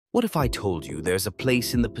What if I told you there's a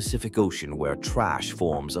place in the Pacific Ocean where trash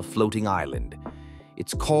forms a floating island?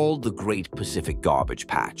 It's called the Great Pacific Garbage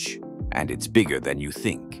Patch, and it's bigger than you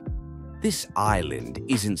think. This island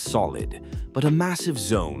isn't solid, but a massive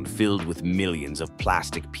zone filled with millions of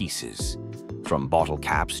plastic pieces. From bottle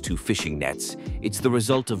caps to fishing nets, it's the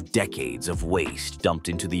result of decades of waste dumped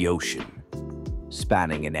into the ocean.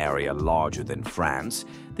 Spanning an area larger than France,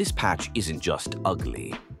 this patch isn't just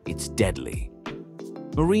ugly, it's deadly.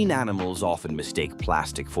 Marine animals often mistake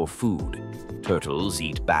plastic for food. Turtles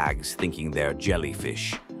eat bags thinking they're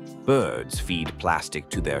jellyfish. Birds feed plastic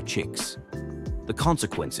to their chicks. The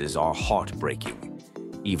consequences are heartbreaking.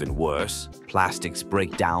 Even worse, plastics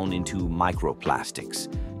break down into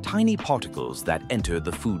microplastics, tiny particles that enter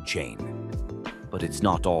the food chain. But it's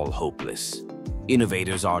not all hopeless.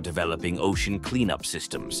 Innovators are developing ocean cleanup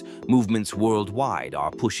systems. Movements worldwide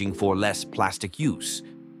are pushing for less plastic use.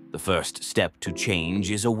 The first step to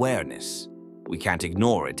change is awareness. We can't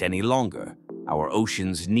ignore it any longer. Our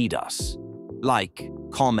oceans need us. Like,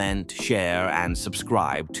 comment, share, and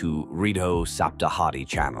subscribe to Ridho Saptahadi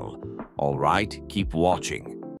channel. All right, keep watching.